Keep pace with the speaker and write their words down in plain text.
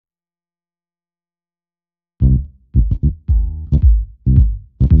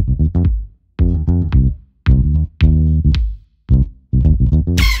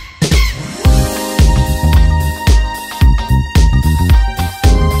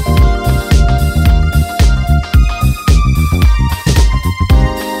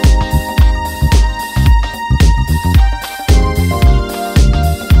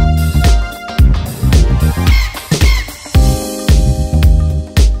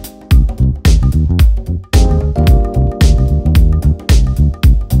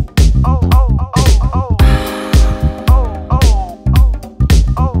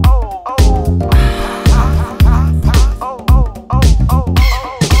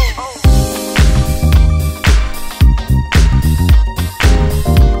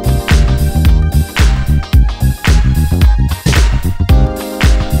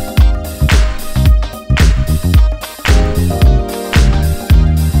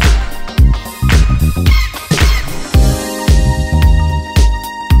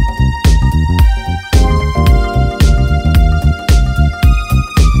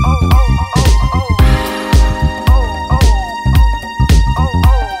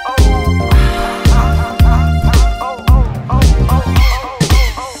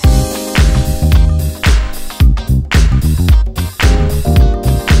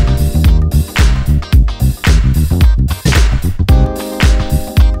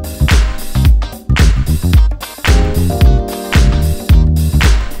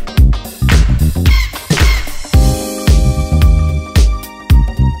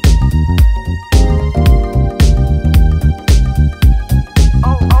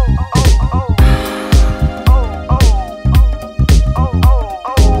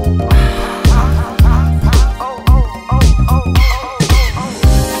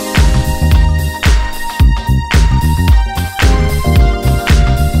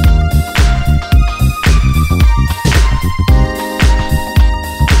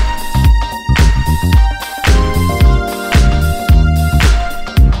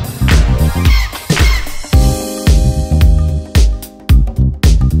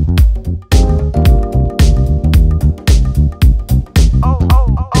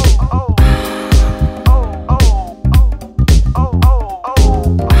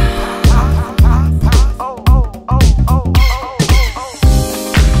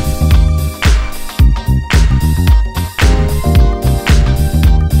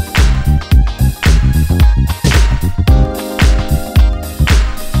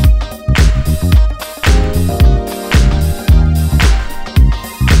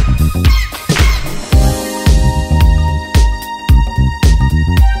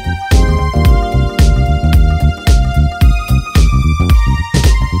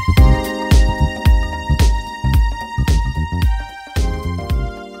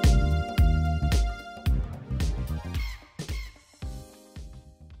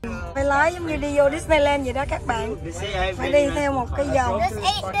Phải lái giống như đi vô Disneyland vậy đó các bạn. Phải đi theo một cái vòng. This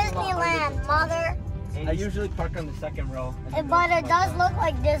ain't Disneyland, mother. I usually park on the second row. But it does look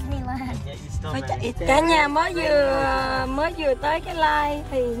like Disneyland. Cả nhà mới vừa tới cái line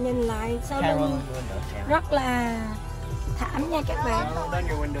thì nhìn lại sau lưng rất là thảm nha các bạn.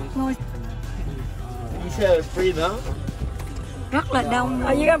 Ngồi rất là đông.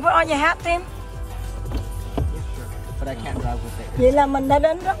 Are you gonna put on your hat, Tim? Vậy là mình đã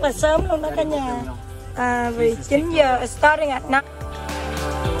đến rất là sớm luôn đó cả nhà. Vì 9 giờ starting at 9.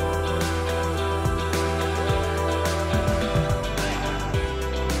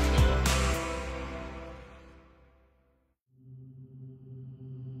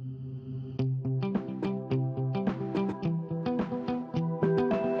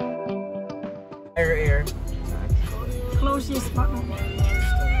 Ear. Close your spot.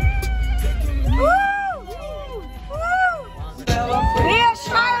 We are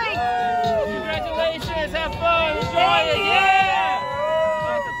smiling. Congratulations, have fun, enjoy it, yeah!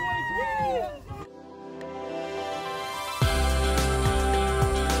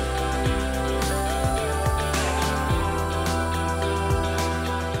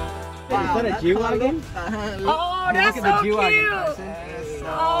 Is that a G-Wagon? Oh, that's so cute.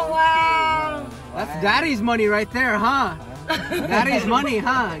 Oh, wow. That's Daddy's money right there, huh? Daddy's money,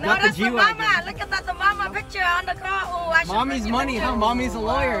 huh? No, that's the mama. Look at that, the mama picture on the car. Oh, I should Mommy's money, huh? Mommy's a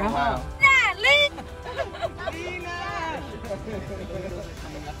lawyer, huh?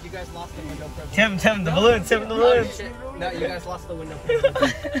 You guys lost the window privilege. Tim, the balloons, Tim, the balloons. No, you guys lost the window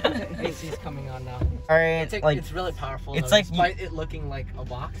privilege. AC's coming on now. Alright, It's really powerful. It's though, like despite it looking like a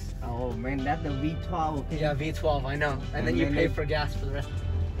box. Oh man, that's the V12. Yeah, V12, I know. And then you pay for gas for the rest.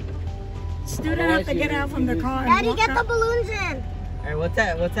 Student have to get out from the car. Daddy, get the balloons in. Alright, what's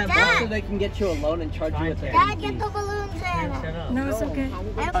that? Dad. So they can get you a loan and charge you with their Dad, get the balloons in. No, it's okay.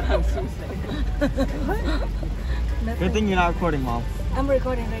 Good thing you're not recording, Mom. I'm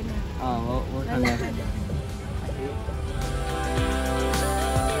recording right now. Oh, we'll turn that.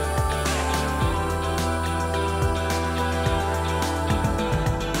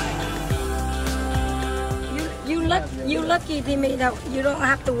 You lucky, Timmy, that you don't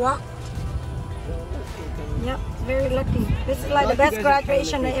have to walk. Yep, very lucky. This is like the best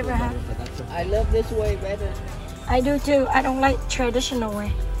graduation I ever had. I love this way better. I do too. I don't like traditional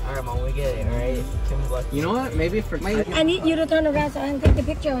way. Alright, Mom, we get it, alright? Tim's lucky. You know what? Maybe for I need you to turn around so I can take the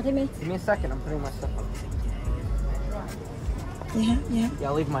picture, Timmy. Give me a second, I'm putting my stuff on. Yeah. Yeah,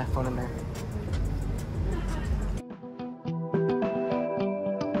 I'll leave my phone in there.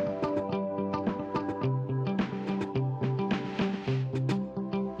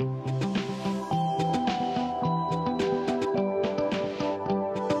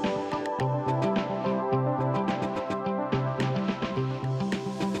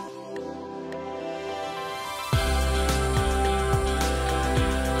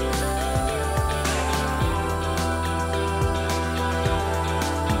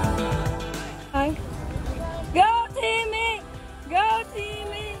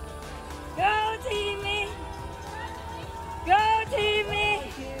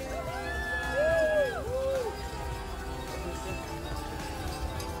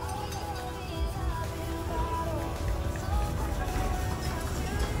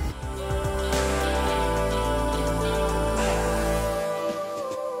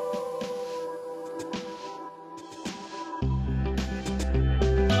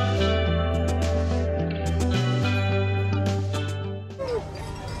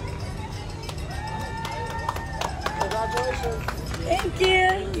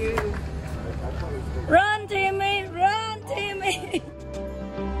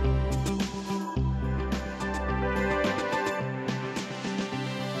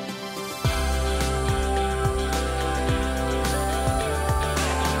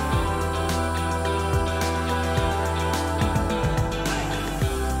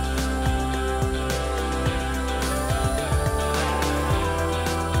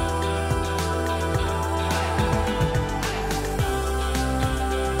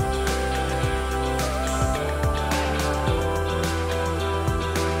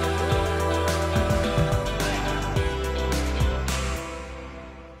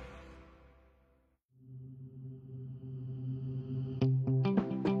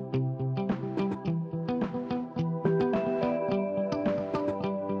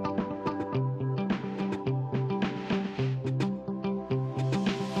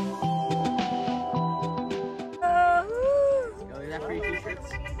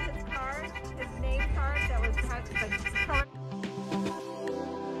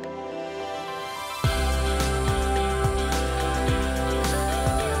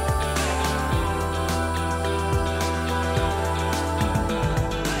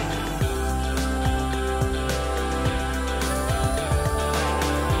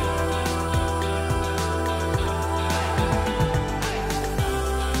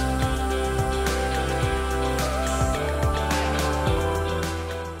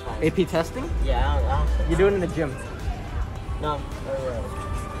 AP testing? Yeah, I don't. You do it in the gym. No.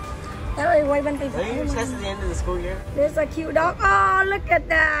 Ellie, wait until Are you test at the end of the school year? There's a cute dog. Oh, look at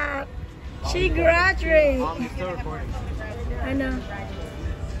that. She graduated. Mom, you're still recording. I know.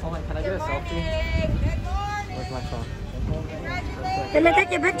 Hold on, can I get a selfie? Where's my phone? Let me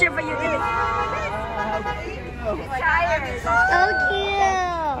take a picture for you, Ellie. So cute.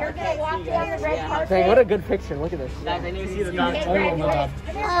 You're gonna walk down the red carpet. Dang, what a good picture. Look at this. Guys, I need to see the dog. Oh my god.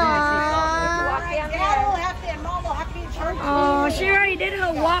 Oh, she already did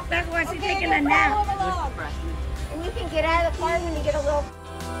her walk. That's why she's taking a nap. And you can get out of the car when you get a little.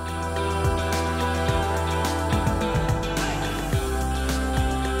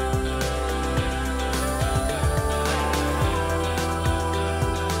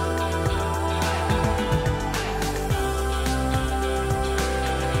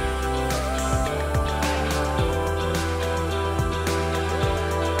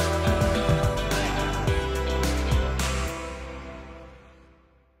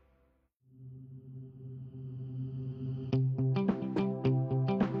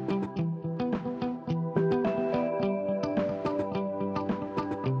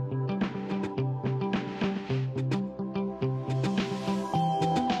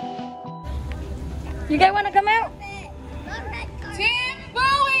 You guys want to come out? Team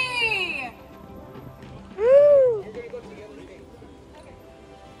Bowie! Woo.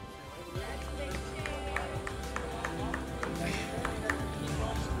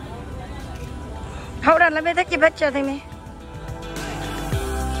 Hold on, let me take your picture, Timmy.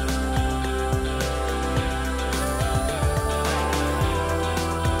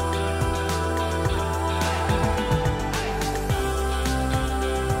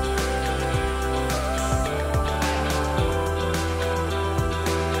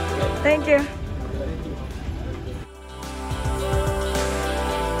 Thank you.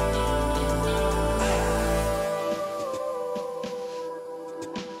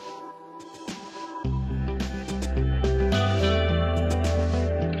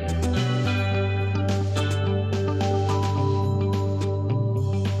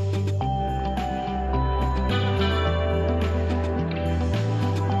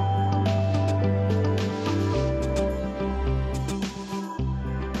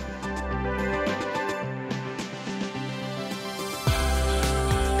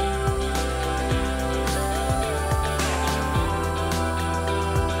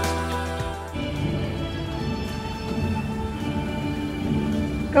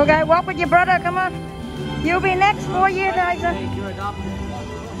 Go guys, walk with your brother, come on. You'll be next 4 years, Isa. Hey, you're adopted.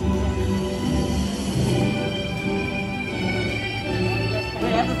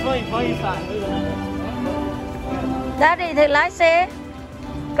 Wait, that's a funny side. Daddy thì lái xe.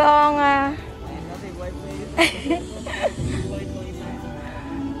 Còn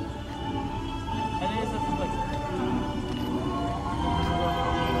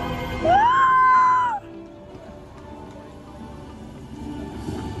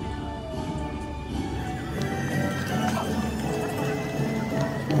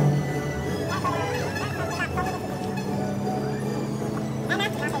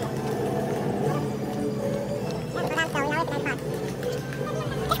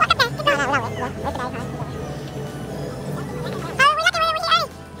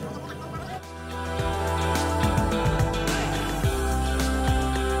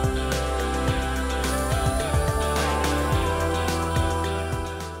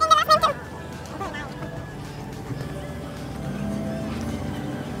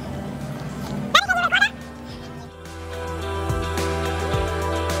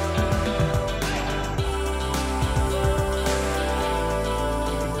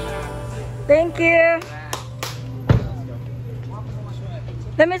thank you.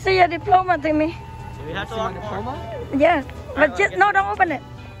 Let me see your diploma, Timmy. Do we have to lock diploma? Yes, but just no, don't open it.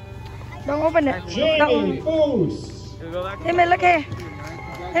 Don't open it. Don't. Timmy, look here.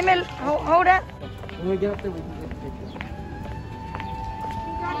 Timmy, hold that. When we get up there, we can get a picture.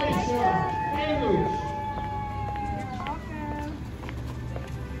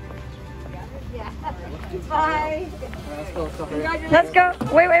 Bye. Let's go.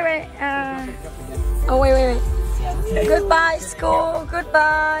 Wait. Oh, wait. Goodbye, school.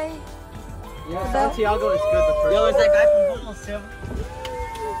 Goodbye. Yeah, Santiago is good the first. Yo, is that guy from Homeless too?